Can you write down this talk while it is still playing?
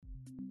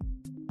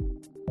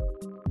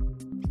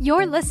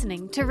You're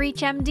listening to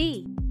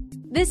ReachMD.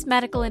 This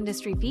medical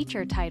industry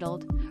feature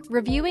titled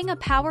Reviewing a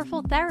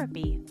Powerful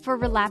Therapy for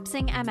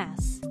Relapsing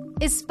MS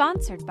is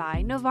sponsored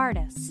by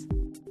Novartis.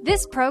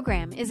 This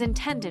program is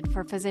intended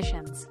for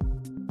physicians.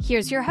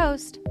 Here's your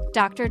host,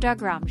 Dr.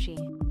 Doghramji.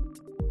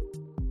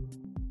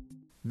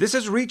 This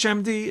is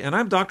ReachMD, and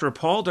I'm Dr.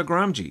 Paul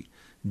Doghramji.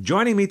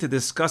 Joining me to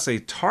discuss a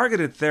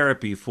targeted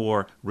therapy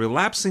for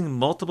relapsing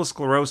multiple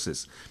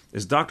sclerosis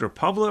is Dr.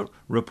 Pavle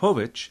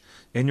Repovic,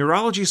 a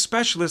neurology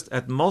specialist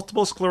at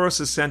Multiple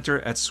Sclerosis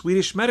Center at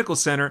Swedish Medical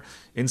Center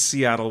in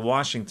Seattle,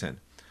 Washington.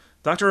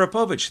 Dr.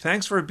 Repovic,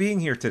 thanks for being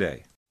here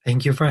today.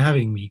 Thank you for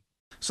having me.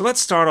 So let's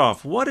start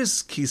off. What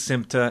is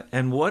KESIMPTA,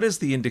 and what is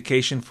the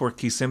indication for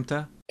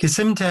KESIMPTA?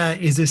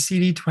 KESIMPTA is a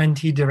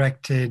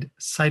CD20-directed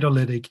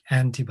cytolytic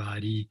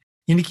antibody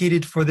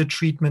indicated for the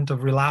treatment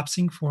of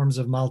relapsing forms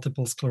of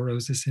multiple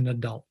sclerosis in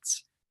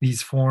adults.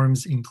 These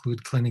forms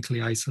include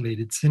clinically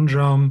isolated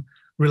syndrome,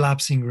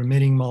 relapsing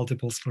remitting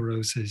multiple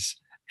sclerosis,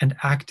 and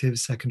active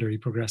secondary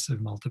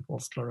progressive multiple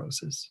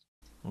sclerosis.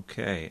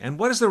 Okay, and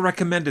what is the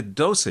recommended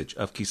dosage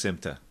of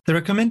KESIMPTA? The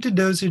recommended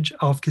dosage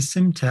of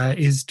KESIMPTA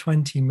is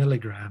 20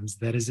 milligrams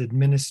that is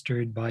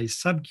administered by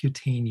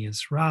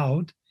subcutaneous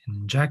route,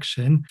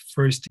 injection,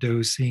 first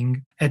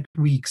dosing at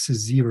weeks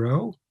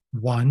 0,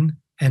 1,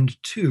 and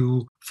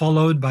 2,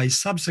 followed by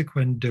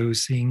subsequent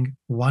dosing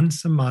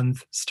once a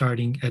month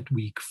starting at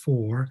week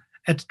 4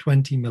 at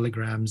 20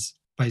 milligrams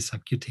by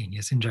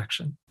subcutaneous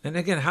injection. And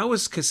again, how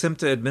is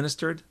KESIMPTA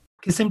administered?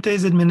 KESIMPTA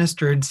is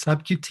administered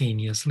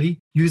subcutaneously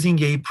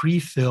using a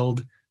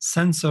pre-filled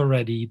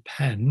sensor-ready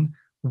pen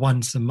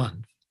once a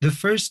month. The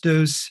first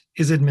dose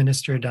is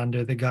administered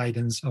under the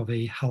guidance of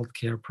a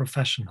healthcare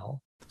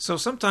professional. So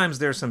sometimes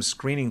there's some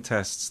screening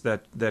tests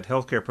that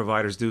healthcare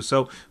providers do.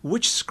 So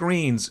which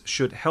screens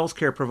should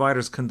healthcare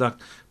providers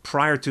conduct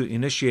prior to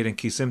initiating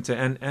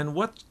KESIMPTA, and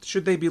what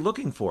should they be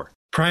looking for?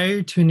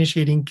 Prior to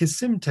initiating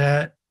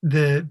KESIMPTA,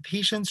 the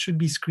patients should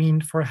be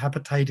screened for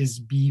hepatitis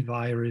B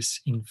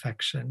virus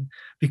infection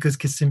because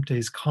KESIMPTA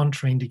is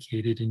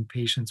contraindicated in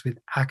patients with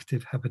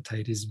active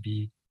hepatitis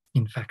B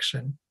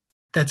infection.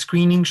 That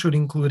screening should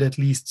include at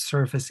least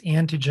surface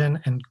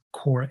antigen and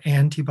core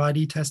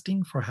antibody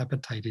testing for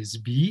hepatitis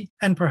B,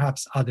 and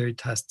perhaps other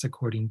tests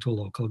according to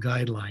local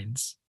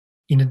guidelines.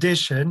 In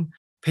addition,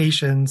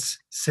 patients'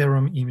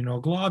 serum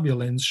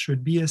immunoglobulins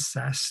should be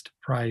assessed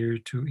prior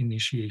to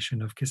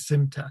initiation of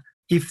KESIMPTA.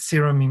 If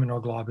serum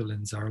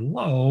immunoglobulins are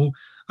low,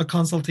 a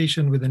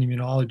consultation with an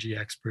immunology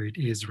expert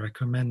is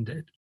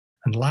recommended.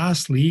 And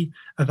lastly,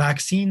 a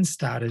vaccine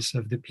status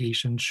of the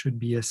patient should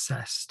be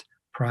assessed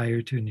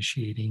prior to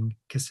initiating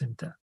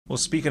KESIMPTA. Well,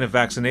 speaking of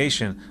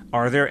vaccination,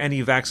 are there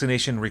any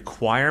vaccination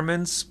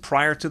requirements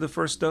prior to the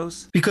first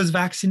dose? Because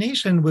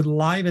vaccination with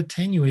live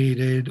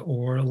attenuated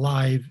or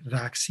live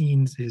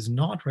vaccines is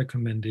not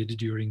recommended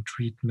during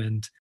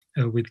treatment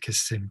with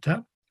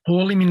KESIMPTA,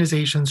 all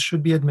immunizations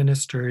should be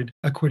administered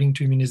according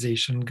to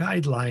immunization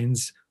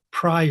guidelines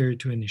prior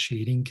to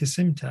initiating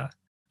KESIMPTA.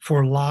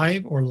 For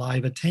live or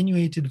live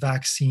attenuated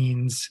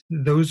vaccines,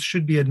 those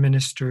should be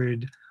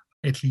administered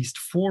at least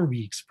 4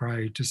 weeks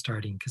prior to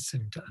starting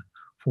KESIMPTA.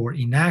 For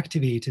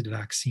inactivated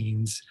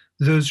vaccines,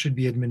 those should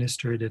be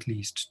administered at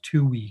least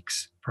 2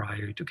 weeks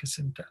prior to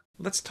KESIMPTA.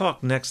 Let's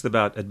talk next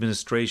about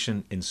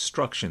administration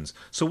instructions.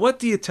 So what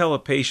do you tell a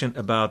patient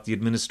about the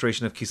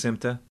administration of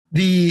KESIMPTA?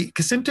 The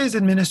KESIMPTA is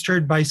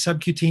administered by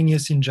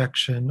subcutaneous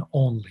injection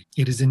only.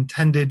 It is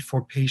intended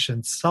for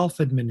patient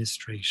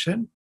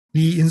self-administration.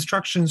 The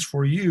instructions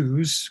for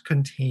use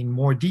contain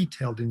more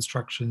detailed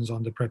instructions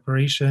on the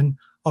preparation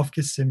of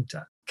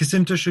KESIMPTA.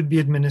 KESIMPTA should be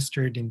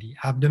administered in the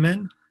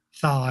abdomen,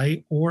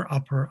 thigh, or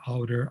upper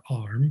outer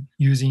arm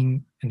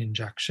using an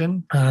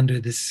injection under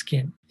the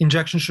skin.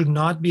 Injection should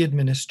not be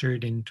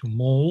administered into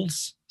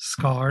moles,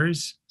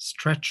 scars,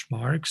 stretch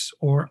marks,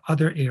 or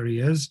other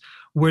areas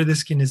where the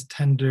skin is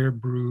tender,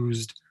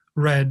 bruised,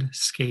 red,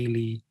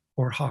 scaly,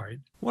 or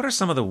hard. What are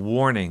some of the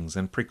warnings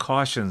and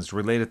precautions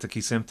related to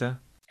KESIMPTA?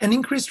 An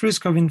increased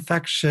risk of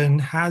infection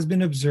has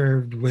been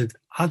observed with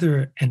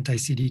other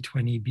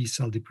anti-CD20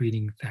 B-cell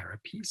depleting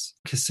therapies.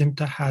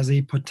 KESIMPTA has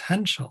a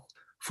potential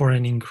for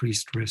an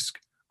increased risk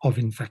of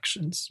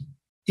infections.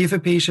 If a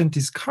patient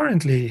is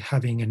currently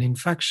having an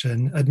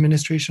infection,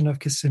 administration of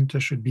KESIMPTA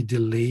should be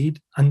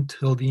delayed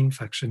until the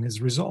infection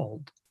is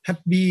resolved. Hep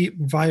B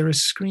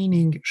virus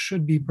screening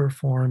should be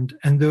performed,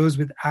 and those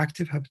with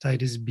active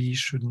hepatitis B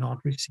should not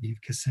receive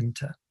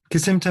KESIMPTA.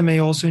 KESIMPTA may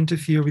also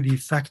interfere with the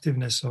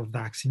effectiveness of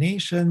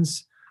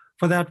vaccinations.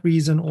 For that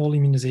reason, all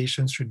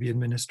immunizations should be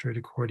administered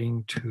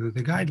according to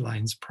the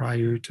guidelines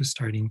prior to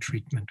starting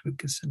treatment with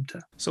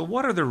KESIMPTA. So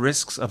what are the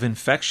risks of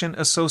infection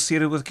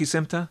associated with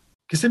KESIMPTA?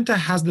 KESIMPTA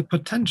has the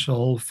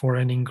potential for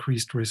an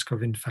increased risk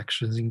of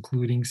infections,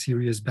 including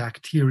serious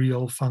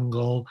bacterial,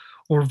 fungal,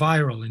 or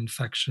viral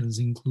infections,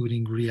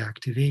 including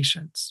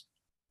reactivations.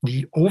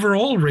 The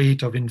overall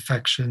rate of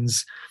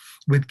infections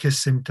with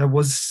KESIMPTA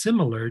was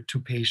similar to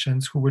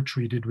patients who were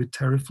treated with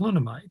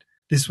teriflunomide.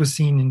 This was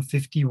seen in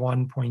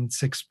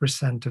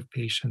 51.6% of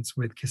patients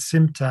with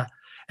KESIMPTA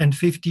and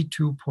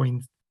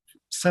 52.3%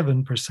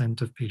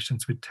 7% of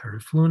patients with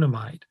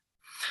teriflunomide.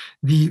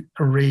 The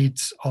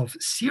rates of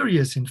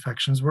serious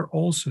infections were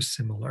also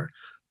similar,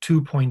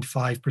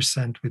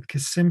 2.5% with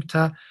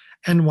KESIMPTA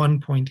and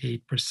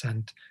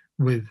 1.8%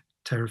 with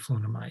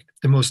teriflunomide.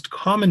 The most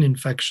common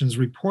infections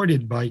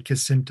reported by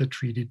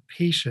KESIMPTA-treated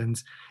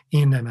patients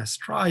in MS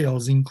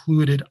trials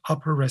included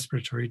upper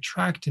respiratory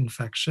tract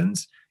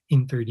infections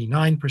in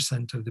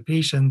 39% of the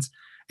patients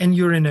and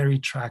urinary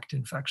tract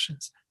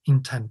infections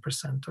in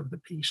 10% of the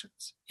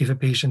patients. If a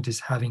patient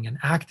is having an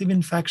active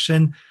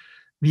infection,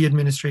 the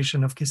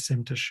administration of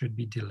KESIMPTA should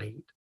be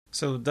delayed.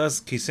 So does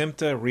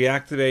KESIMPTA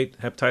reactivate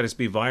hepatitis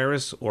B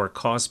virus or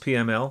cause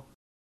PML?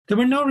 There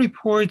were no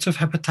reports of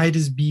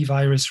hepatitis B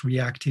virus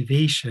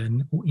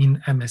reactivation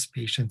in MS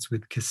patients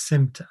with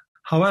KESIMPTA.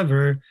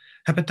 However,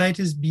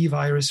 hepatitis B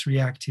virus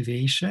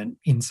reactivation,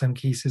 in some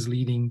cases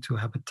leading to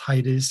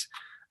hepatitis,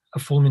 a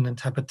fulminant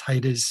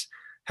hepatitis,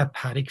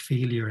 hepatic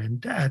failure, and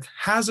death,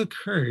 has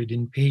occurred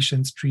in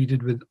patients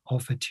treated with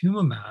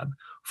ofatumumab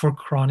for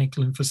chronic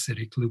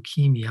lymphocytic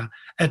leukemia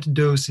at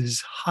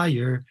doses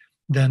higher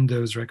than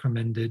those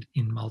recommended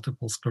in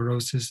multiple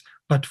sclerosis,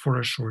 but for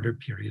a shorter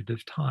period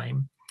of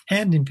time,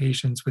 and in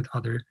patients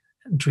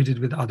treated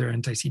with other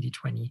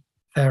anti-CD20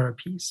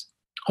 therapies.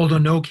 Although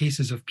no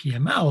cases of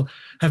PML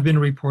have been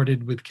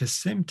reported with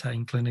KESIMPTA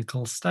in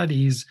clinical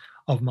studies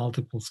of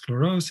multiple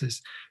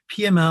sclerosis,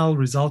 PML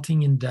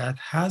resulting in death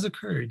has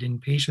occurred in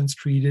patients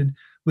treated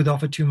with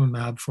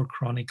ofatumumab for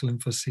chronic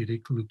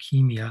lymphocytic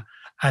leukemia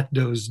at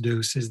those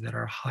doses that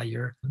are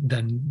higher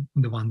than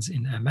the ones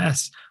in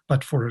MS,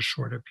 but for a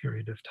shorter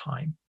period of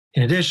time.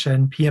 In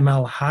addition,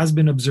 PML has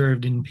been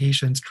observed in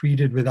patients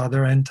treated with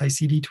other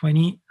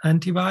anti-CD20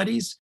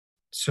 antibodies.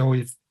 So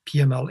if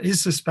PML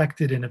is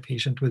suspected in a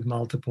patient with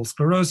multiple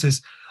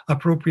sclerosis,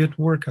 appropriate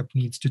workup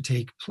needs to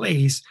take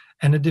place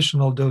and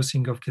additional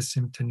dosing of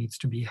KESIMPTA needs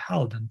to be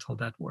held until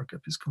that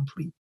workup is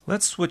complete.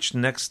 Let's switch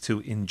next to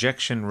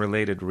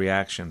injection-related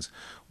reactions.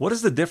 What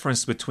is the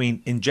difference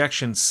between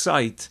injection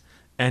site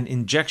and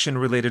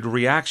injection-related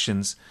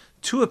reactions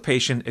to a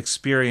patient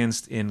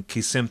experienced in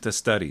KESIMPTA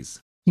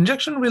studies?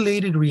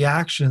 Injection-related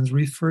reactions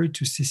refer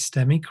to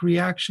systemic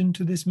reaction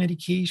to this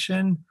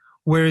medication,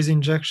 whereas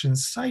injection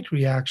site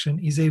reaction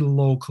is a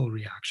local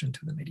reaction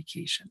to the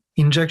medication.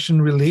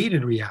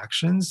 Injection-related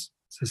reactions,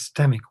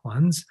 systemic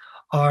ones,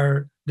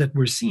 that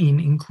we're seeing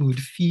include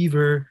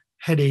fever,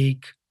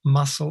 headache,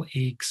 muscle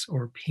aches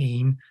or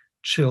pain,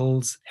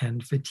 chills,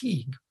 and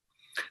fatigue.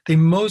 They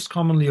most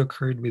commonly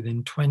occurred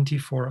within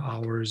 24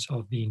 hours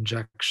of the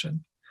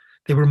injection.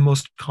 They were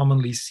most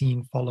commonly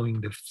seen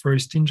following the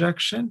first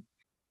injection,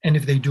 and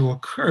if they do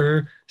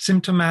occur,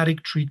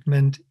 symptomatic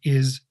treatment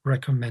is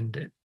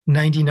recommended.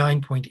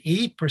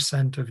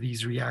 99.8% of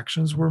these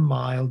reactions were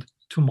mild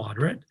to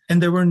moderate,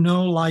 and there were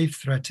no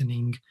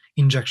life-threatening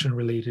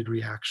injection-related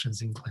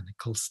reactions in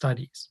clinical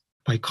studies.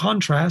 By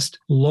contrast,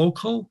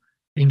 local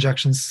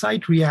injection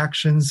site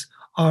reactions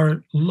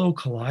are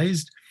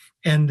localized,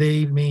 and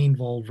they may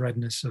involve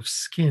redness of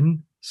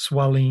skin,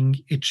 swelling,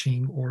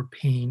 itching, or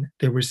pain.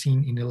 They were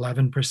seen in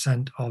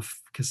 11% of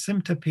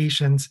KESIMPTA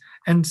patients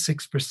and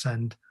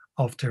 6%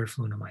 of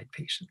teriflunomide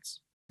patients.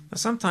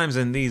 Sometimes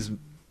in these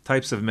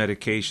types of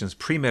medications,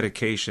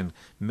 pre-medication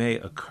may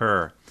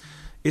occur.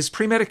 Is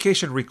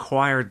pre-medication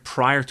required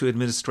prior to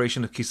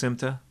administration of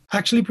KESIMPTA?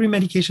 Actually,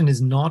 pre-medication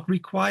is not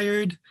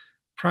required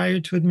prior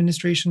to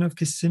administration of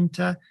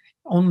KESIMPTA.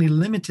 Only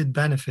limited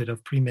benefit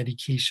of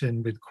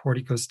pre-medication with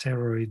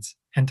corticosteroids,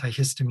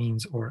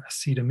 antihistamines, or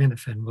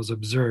acetaminophen was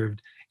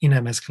observed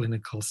in MS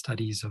clinical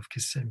studies of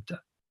KESIMPTA.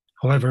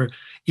 However,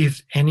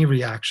 if any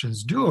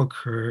reactions do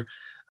occur,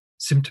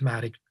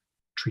 symptomatic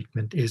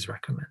treatment is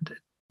recommended.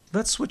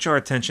 Let's switch our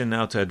attention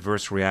now to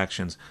adverse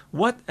reactions.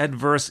 What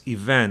adverse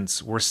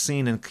events were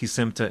seen in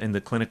KESIMPTA in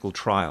the clinical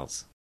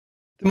trials?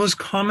 The most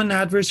common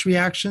adverse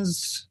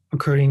reactions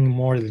occurring in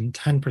more than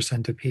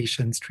 10% of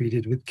patients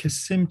treated with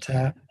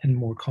KESIMPTA, and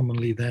more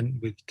commonly than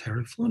with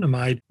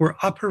teriflunomide, were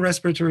upper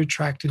respiratory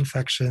tract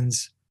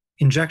infections,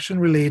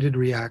 injection-related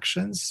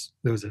reactions,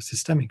 those are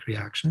systemic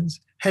reactions,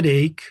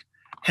 headache,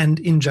 and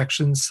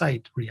injection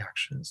site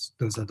reactions,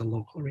 those are the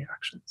local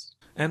reactions.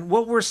 And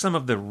what were some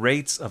of the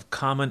rates of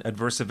common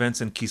adverse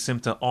events in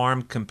KESIMPTA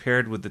arm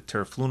compared with the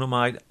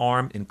teriflunomide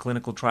arm in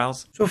clinical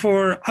trials? So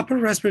for upper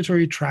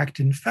respiratory tract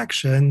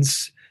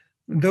infections,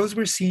 those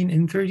were seen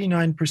in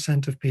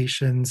 39% of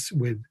patients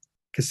with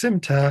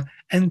KESIMPTA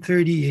and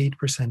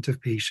 38%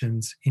 of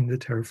patients in the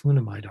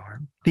teriflunomide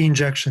arm. The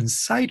injection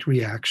site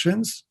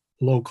reactions,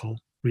 local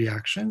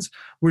reactions,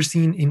 were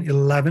seen in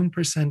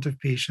 11% of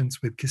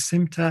patients with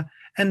KESIMPTA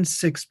and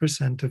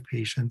 6% of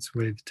patients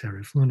with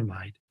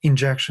teriflunomide.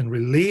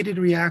 Injection-related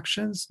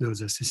reactions,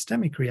 those are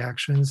systemic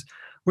reactions,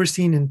 were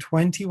seen in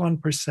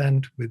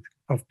 21%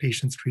 of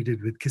patients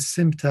treated with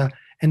KESIMPTA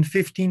and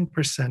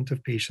 15%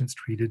 of patients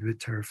treated with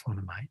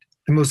teriflunomide.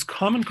 The most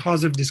common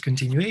cause of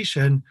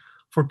discontinuation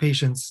for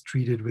patients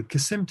treated with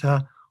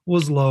KESIMPTA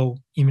was low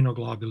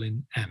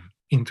immunoglobulin M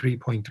in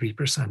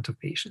 3.3% of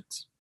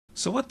patients.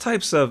 So what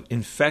types of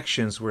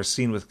infections were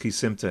seen with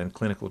KESIMPTA in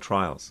clinical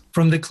trials?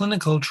 From the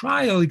clinical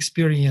trial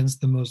experience,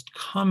 the most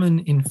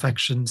common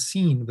infection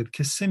seen with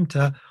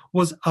KESIMPTA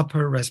was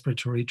upper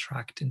respiratory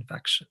tract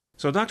infection.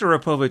 So Dr.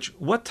 Repovic,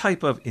 what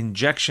type of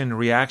injection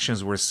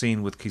reactions were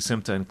seen with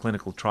KESIMPTA in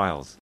clinical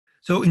trials?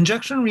 So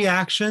injection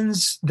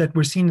reactions that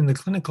were seen in the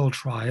clinical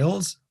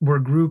trials were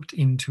grouped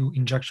into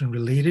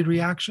injection-related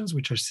reactions,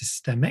 which are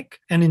systemic,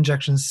 and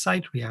injection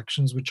site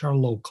reactions, which are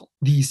local.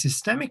 The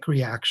systemic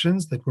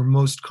reactions that were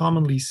most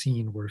commonly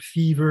seen were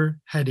fever,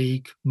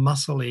 headache,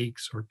 muscle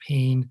aches or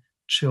pain,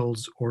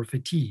 chills, or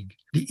fatigue.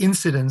 The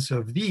incidence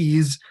of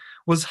these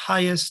was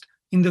highest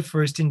in the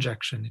first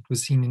injection. It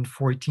was seen in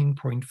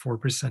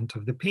 14.4%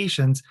 of the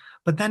patients,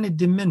 but then it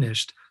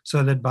diminished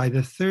so that by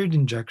the third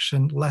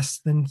injection, less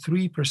than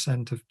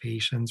 3% of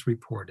patients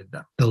reported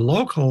them. The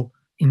local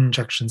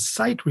injection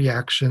site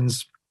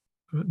reactions,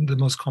 the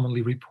most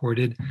commonly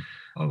reported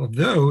of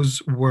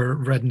those were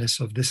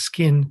redness of the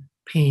skin,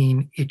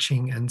 pain,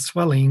 itching, and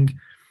swelling,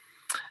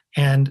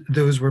 and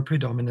those were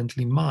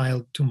predominantly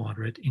mild to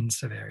moderate in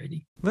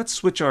severity. Let's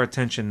switch our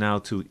attention now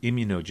to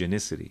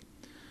immunogenicity.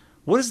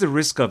 What is the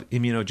risk of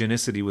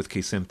immunogenicity with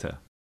KESIMPTA?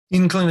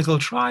 In clinical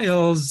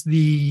trials,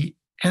 the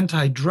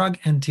anti-drug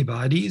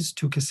antibodies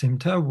to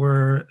KESIMPTA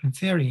were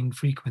very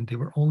infrequent. They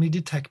were only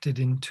detected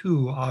in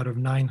 2 out of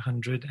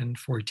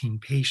 914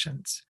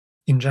 patients.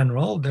 In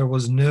general, there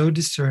was no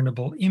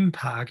discernible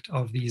impact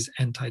of these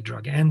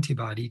anti-drug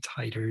antibody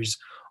titers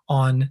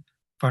on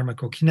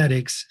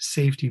pharmacokinetics,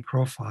 safety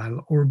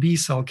profile, or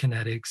B-cell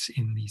kinetics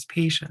in these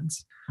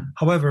patients.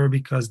 However,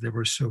 because there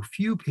were so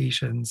few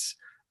patients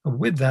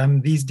with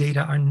them, these data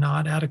are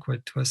not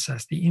adequate to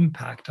assess the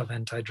impact of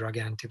anti-drug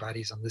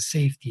antibodies on the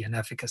safety and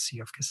efficacy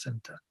of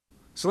KESIMPTA.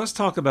 So let's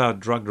talk about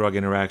drug-drug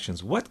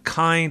interactions. What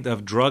kind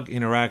of drug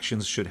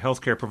interactions should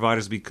healthcare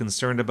providers be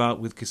concerned about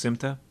with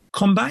KESIMPTA?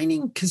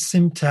 Combining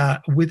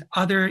KESIMPTA with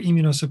other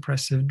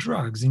immunosuppressive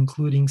drugs,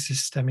 including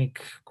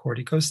systemic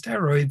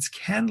corticosteroids,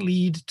 can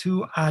lead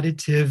to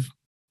additive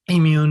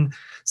immune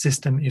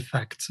system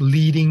effects,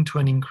 leading to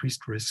an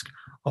increased risk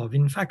of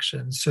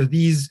infection. So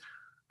these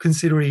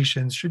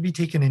considerations should be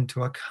taken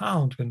into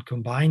account when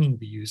combining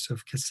the use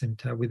of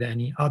KESIMPTA with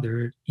any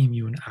other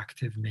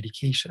immune-active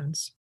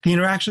medications. The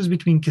interactions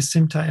between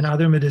KESIMPTA and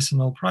other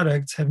medicinal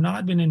products have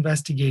not been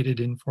investigated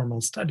in formal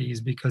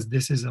studies because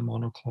this is a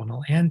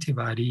monoclonal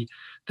antibody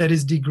that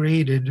is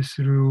degraded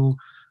through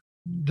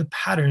the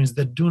patterns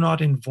that do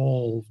not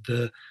involve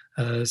the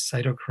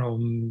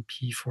cytochrome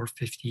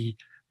P450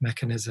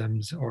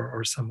 mechanisms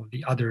or some of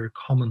the other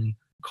common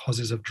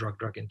causes of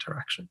drug-drug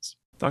interactions.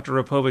 Dr.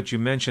 Repovic, you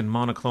mentioned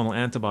monoclonal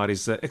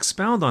antibodies.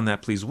 Expound on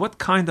that, please. What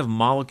kind of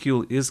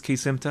molecule is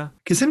KESIMPTA?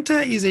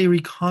 KESIMPTA is a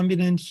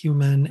recombinant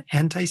human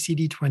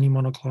anti-CD20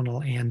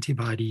 monoclonal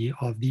antibody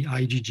of the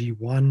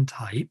IgG1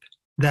 type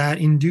that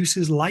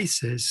induces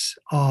lysis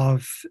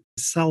of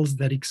cells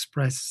that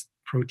express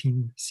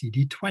protein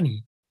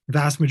CD20.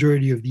 Vast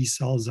majority of these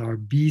cells are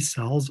B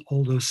cells,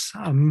 although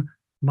some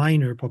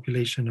minor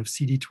population of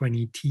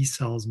CD20 T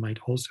cells might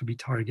also be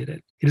targeted.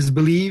 It is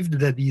believed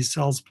that these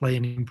cells play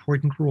an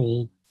important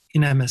role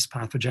in MS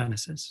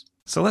pathogenesis.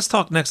 So let's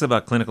talk next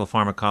about clinical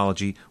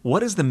pharmacology.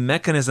 What is the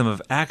mechanism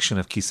of action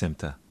of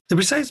KESIMPTA? The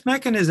precise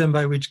mechanism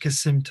by which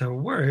KESIMPTA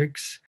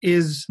works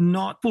is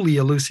not fully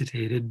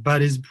elucidated,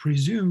 but is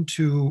presumed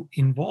to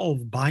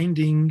involve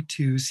binding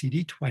to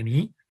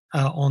CD20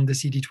 on the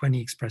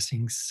CD20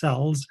 expressing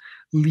cells,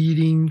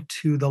 leading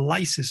to the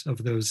lysis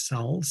of those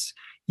cells,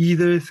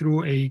 either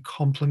through a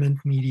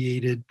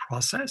complement-mediated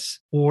process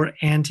or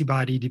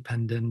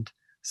antibody-dependent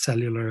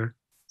cellular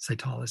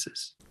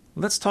cytolysis.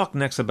 Let's talk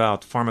next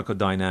about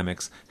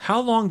pharmacodynamics. How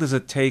long does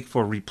it take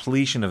for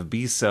repletion of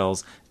B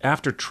cells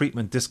after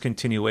treatment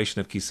discontinuation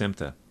of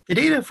KESIMPTA? The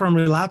data from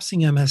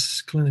relapsing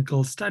MS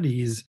clinical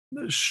studies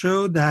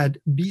show that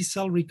B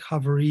cell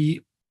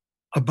recovery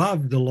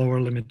above the lower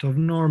limit of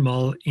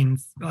normal in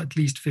at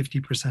least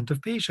 50%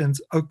 of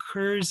patients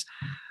occurs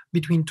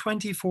between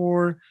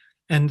 24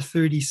 and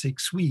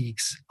 36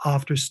 weeks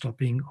after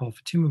stopping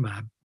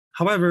ofatumumab.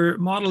 However,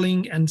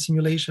 modeling and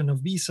simulation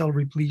of B cell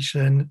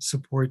repletion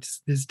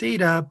supports this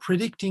data,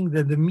 predicting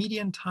that the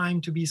median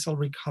time to B cell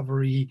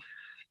recovery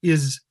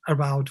is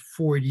about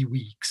 40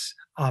 weeks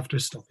after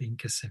stopping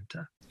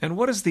KESIMPTA. And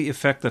what is the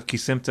effect of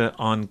KESIMPTA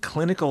on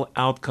clinical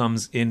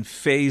outcomes in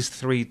phase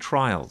 3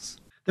 trials?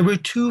 There were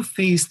 2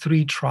 phase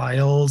 3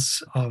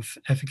 trials of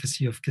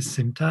efficacy of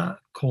KESIMPTA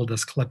called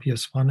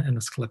Asclepios 1 and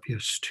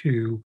Asclepios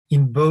 2.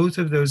 In both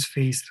of those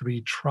phase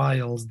 3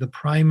 trials, the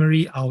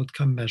primary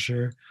outcome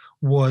measure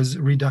was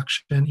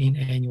reduction in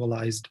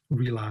annualized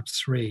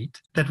relapse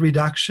rate. That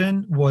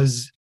reduction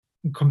was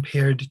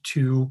compared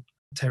to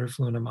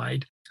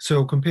teriflunomide.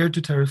 So compared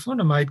to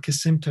teriflunomide,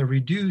 KESIMPTA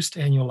reduced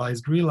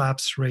annualized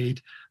relapse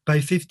rate by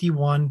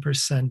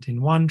 51%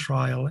 in one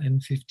trial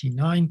and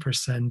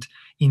 59%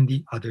 in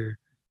the other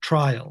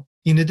trial.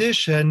 In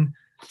addition,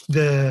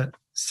 the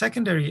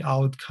secondary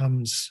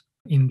outcomes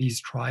in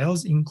these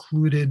trials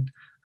included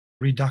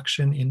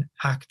reduction in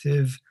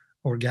active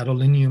or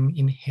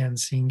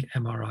gadolinium-enhancing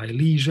MRI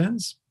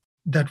lesions,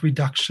 that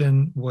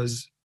reduction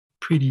was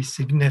pretty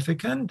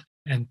significant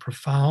and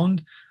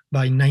profound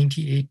by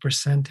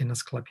 98% in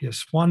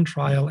Asclepius 1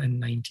 trial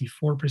and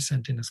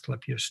 94% in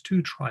Asclepius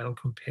 2 trial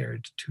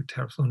compared to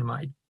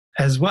teriflunomide.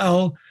 As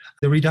well,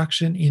 the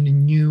reduction in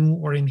new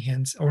or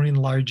enhanced or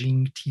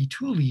enlarging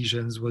T2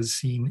 lesions was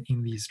seen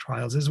in these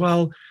trials as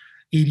well,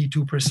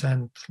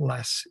 82%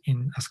 less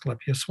in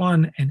Asclepius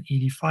 1 and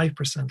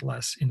 85%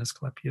 less in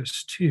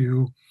Asclepius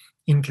 2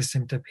 in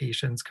KESIMPTA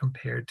patients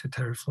compared to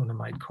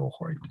teriflunomide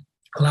cohort.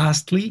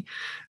 Lastly,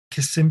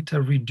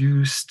 KESIMPTA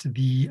reduced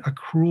the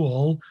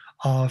accrual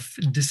of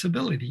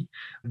disability.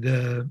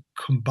 The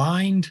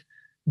combined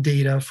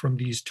data from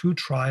these two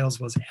trials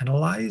was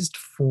analyzed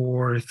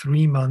for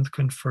 3-month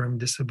confirmed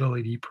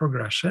disability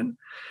progression,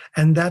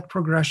 and that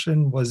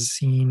progression was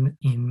seen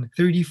in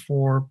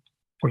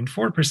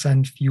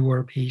 34.4%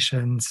 fewer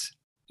patients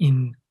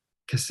in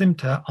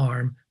KESIMPTA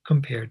arm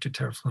compared to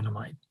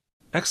teriflunomide.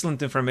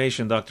 Excellent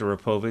information, Dr.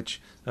 Repovic.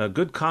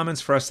 Good comments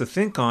for us to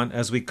think on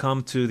as we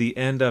come to the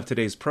end of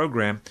today's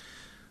program.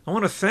 I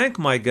want to thank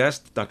my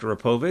guest, Dr.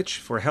 Repovic,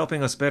 for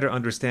helping us better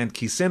understand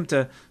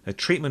KESIMPTA, a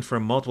treatment for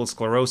multiple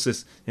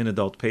sclerosis in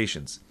adult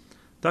patients.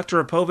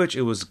 Dr. Repovic,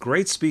 it was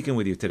great speaking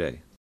with you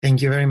today.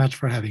 Thank you very much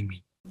for having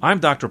me. I'm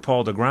Dr.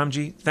 Paul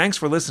Doghramji. Thanks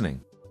for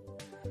listening.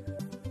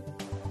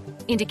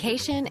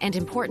 Indication and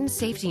important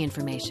safety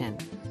information.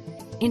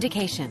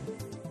 Indication.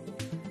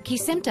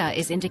 KESIMPTA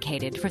is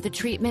indicated for the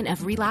treatment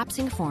of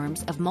relapsing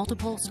forms of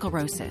multiple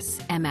sclerosis,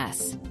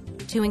 MS,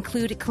 to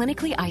include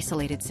clinically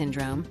isolated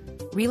syndrome,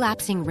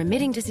 relapsing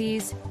remitting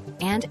disease,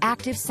 and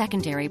active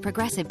secondary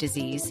progressive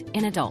disease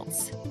in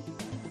adults.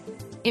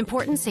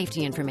 Important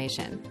safety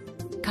information.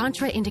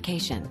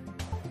 Contraindication.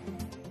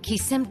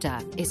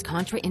 KESIMPTA is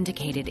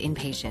contraindicated in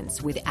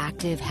patients with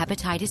active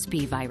hepatitis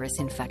B virus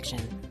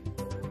infection.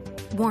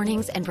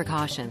 Warnings and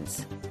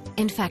precautions.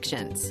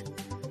 Infections.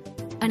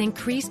 An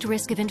increased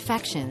risk of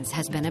infections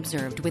has been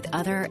observed with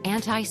other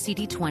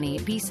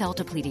anti-CD20 B-cell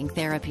depleting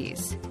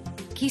therapies.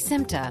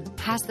 KESIMPTA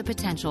has the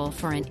potential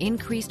for an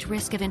increased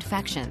risk of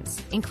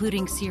infections,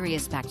 including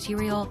serious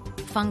bacterial,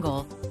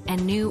 fungal,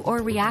 and new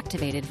or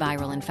reactivated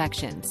viral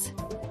infections.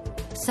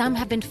 Some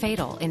have been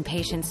fatal in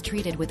patients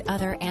treated with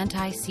other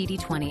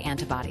anti-CD20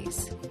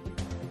 antibodies.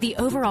 The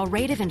overall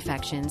rate of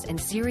infections and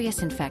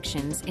serious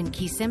infections in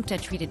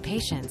KESIMPTA-treated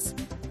patients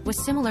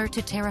was similar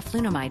to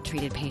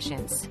teriflunomide-treated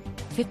patients,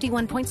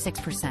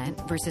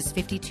 51.6% versus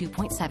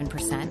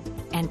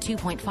 52.7% and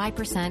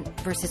 2.5%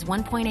 versus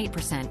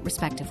 1.8%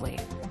 respectively.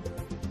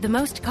 The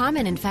most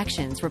common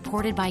infections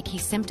reported by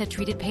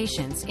KESIMPTA-treated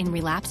patients in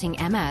relapsing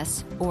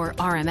MS or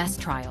RMS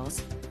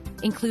trials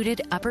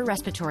included upper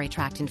respiratory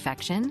tract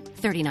infection,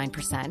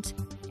 39%,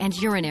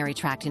 and urinary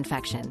tract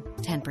infection,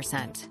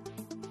 10%.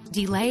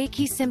 Delay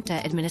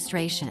KESIMPTA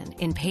administration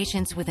in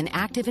patients with an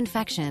active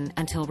infection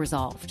until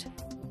resolved.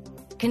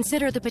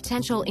 Consider the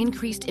potential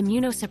increased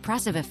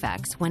immunosuppressive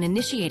effects when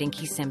initiating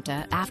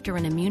KESIMPTA after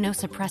an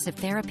immunosuppressive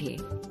therapy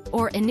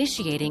or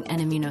initiating an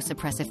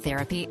immunosuppressive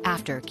therapy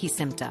after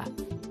KESIMPTA.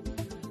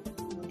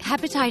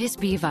 Hepatitis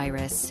B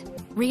virus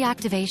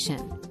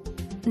reactivation.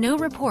 No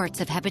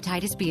reports of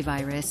hepatitis B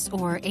virus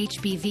or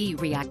HBV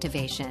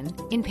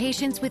reactivation in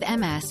patients with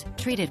MS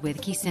treated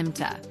with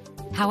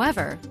KESIMPTA.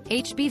 However,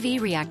 HBV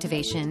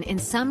reactivation in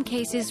some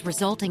cases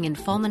resulting in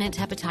fulminant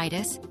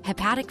hepatitis,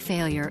 hepatic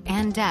failure,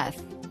 and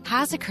death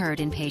has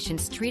occurred in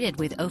patients treated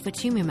with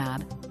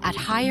ofatumumab at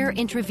higher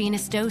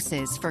intravenous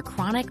doses for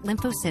chronic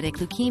lymphocytic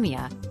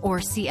leukemia, or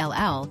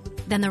CLL,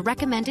 than the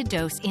recommended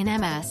dose in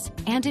MS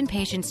and in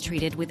patients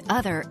treated with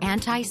other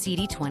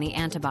anti-CD20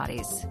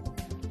 antibodies.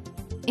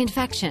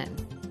 Infection.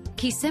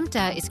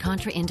 KESIMPTA is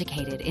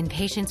contraindicated in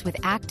patients with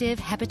active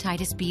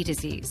hepatitis B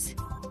disease.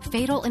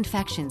 Fatal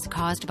infections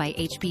caused by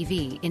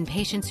HBV in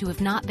patients who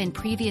have not been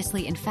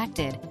previously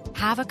infected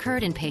have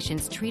occurred in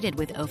patients treated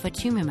with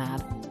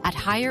ofatumumab at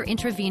higher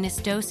intravenous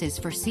doses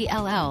for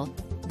CLL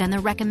than the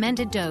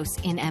recommended dose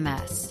in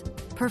MS.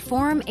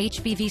 Perform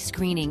HBV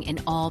screening in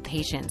all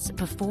patients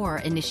before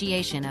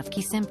initiation of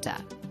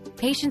KESIMPTA.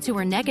 Patients who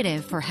are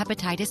negative for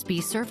hepatitis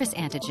B surface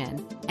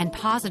antigen and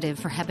positive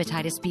for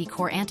hepatitis B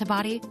core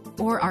antibody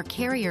or are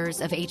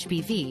carriers of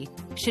HBV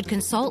should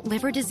consult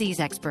liver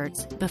disease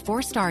experts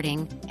before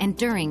starting and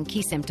during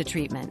KESIMPTA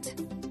treatment.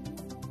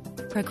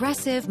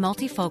 Progressive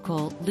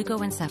multifocal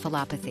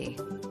leukoencephalopathy.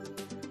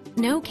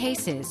 No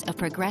cases of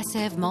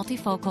progressive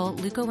multifocal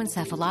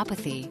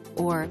leukoencephalopathy,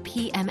 or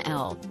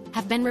PML,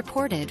 have been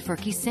reported for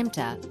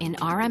KESIMPTA in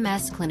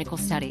RMS clinical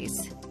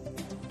studies.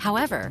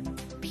 However,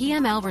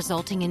 PML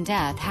resulting in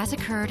death has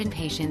occurred in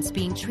patients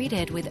being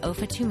treated with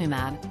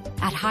ofatumumab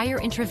at higher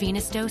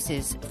intravenous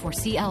doses for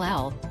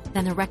CLL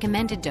than the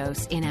recommended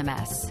dose in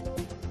MS.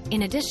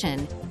 In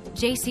addition,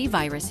 JC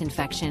virus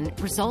infection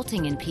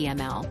resulting in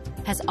PML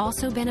has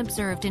also been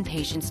observed in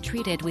patients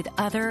treated with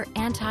other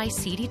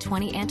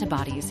anti-CD20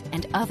 antibodies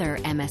and other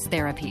MS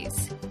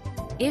therapies.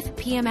 If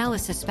PML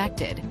is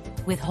suspected,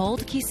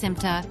 withhold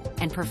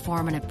KESIMPTA and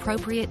perform an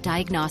appropriate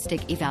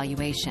diagnostic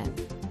evaluation.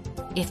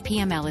 If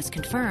PML is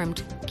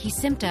confirmed,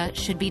 KESIMPTA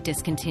should be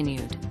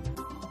discontinued.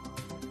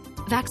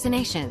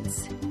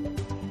 Vaccinations.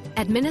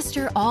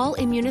 Administer all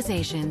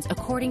immunizations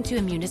according to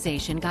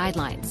immunization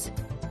guidelines.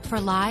 For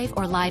live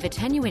or live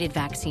attenuated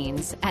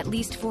vaccines, at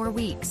least 4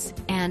 weeks,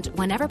 and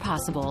whenever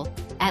possible,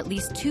 at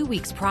least 2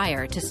 weeks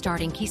prior to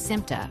starting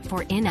KESIMPTA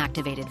for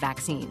inactivated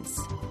vaccines.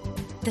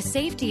 The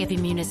safety of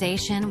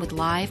immunization with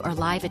live or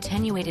live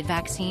attenuated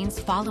vaccines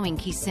following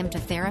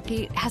KESIMPTA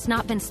therapy has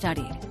not been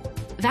studied.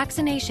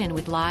 Vaccination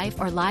with live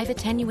or live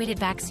attenuated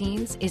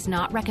vaccines is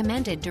not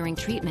recommended during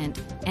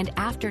treatment and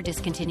after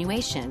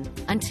discontinuation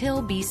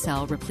until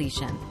B-cell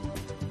repletion.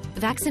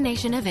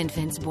 Vaccination of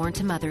infants born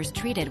to mothers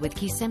treated with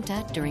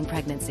KESIMPTA during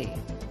pregnancy.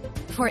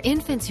 For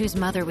infants whose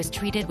mother was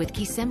treated with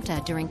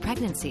KESIMPTA during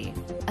pregnancy,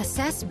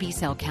 assess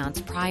B-cell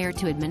counts prior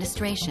to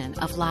administration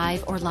of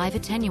live or live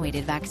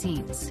attenuated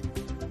vaccines.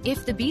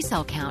 If the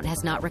B-cell count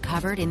has not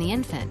recovered in the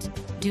infant,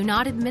 do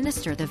not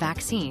administer the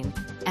vaccine,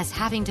 as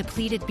having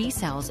depleted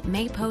B-cells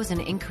may pose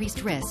an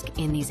increased risk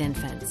in these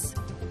infants.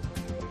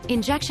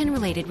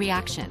 Injection-related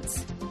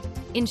reactions.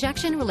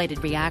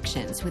 Injection-related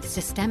reactions with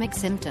systemic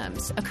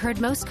symptoms occurred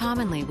most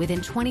commonly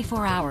within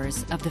 24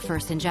 hours of the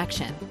first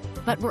injection,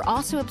 but were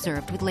also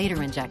observed with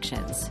later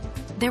injections.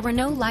 There were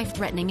no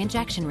life-threatening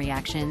injection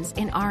reactions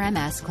in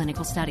RMS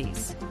clinical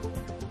studies.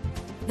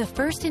 The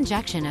first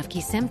injection of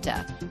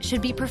KESIMPTA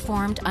should be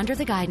performed under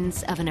the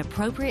guidance of an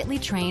appropriately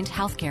trained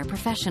healthcare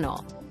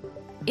professional.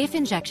 If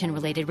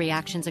injection-related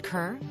reactions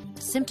occur,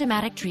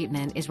 symptomatic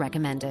treatment is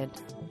recommended.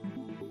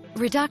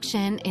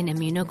 Reduction in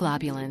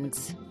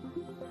immunoglobulins.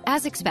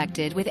 As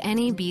expected with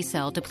any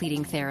B-cell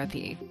depleting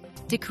therapy,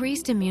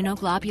 decreased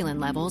immunoglobulin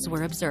levels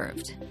were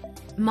observed.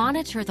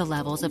 Monitor the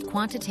levels of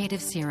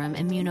quantitative serum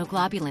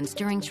immunoglobulins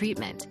during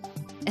treatment,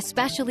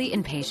 especially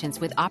in patients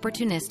with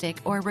opportunistic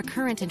or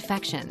recurrent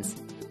infections,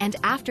 and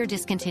after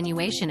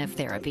discontinuation of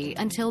therapy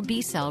until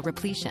B-cell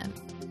repletion.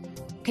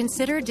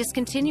 Consider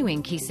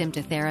discontinuing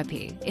KESIMPTA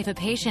therapy if a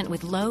patient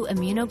with low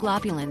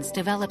immunoglobulins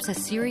develops a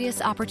serious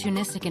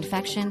opportunistic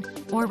infection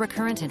or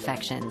recurrent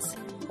infections,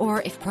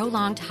 or if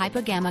prolonged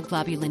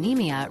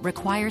hypogammaglobulinemia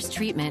requires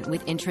treatment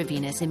with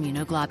intravenous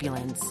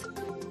immunoglobulins.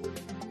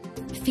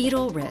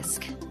 Fetal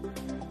risk.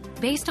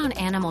 Based on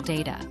animal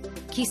data,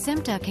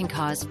 KESIMPTA can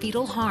cause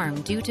fetal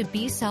harm due to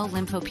B-cell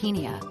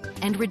lymphopenia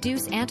and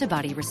reduce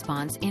antibody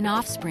response in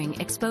offspring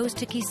exposed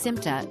to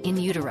KESIMPTA in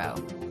utero.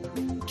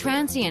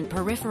 Transient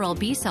peripheral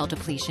B-cell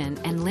depletion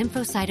and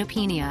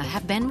lymphocytopenia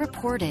have been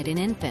reported in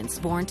infants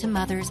born to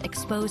mothers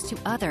exposed to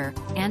other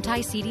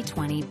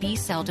anti-CD20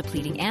 B-cell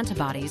depleting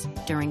antibodies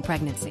during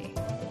pregnancy.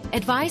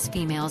 Advise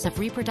females of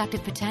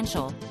reproductive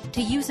potential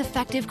to use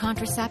effective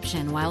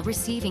contraception while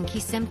receiving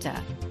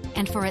KESIMPTA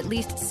and for at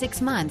least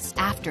 6 months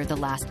after the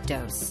last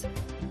dose.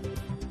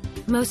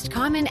 Most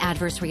common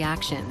adverse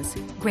reactions,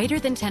 greater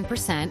than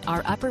 10%,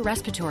 are upper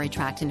respiratory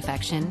tract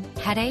infection,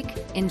 headache,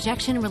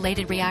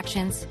 injection-related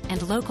reactions,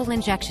 and local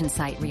injection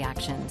site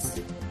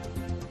reactions.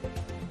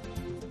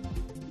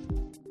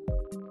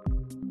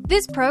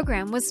 This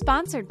program was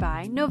sponsored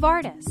by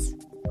Novartis.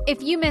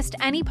 If you missed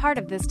any part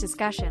of this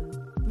discussion,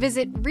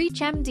 visit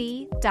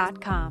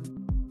ReachMD.com.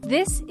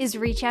 This is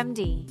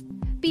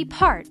ReachMD. Be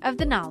part of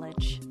the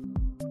knowledge.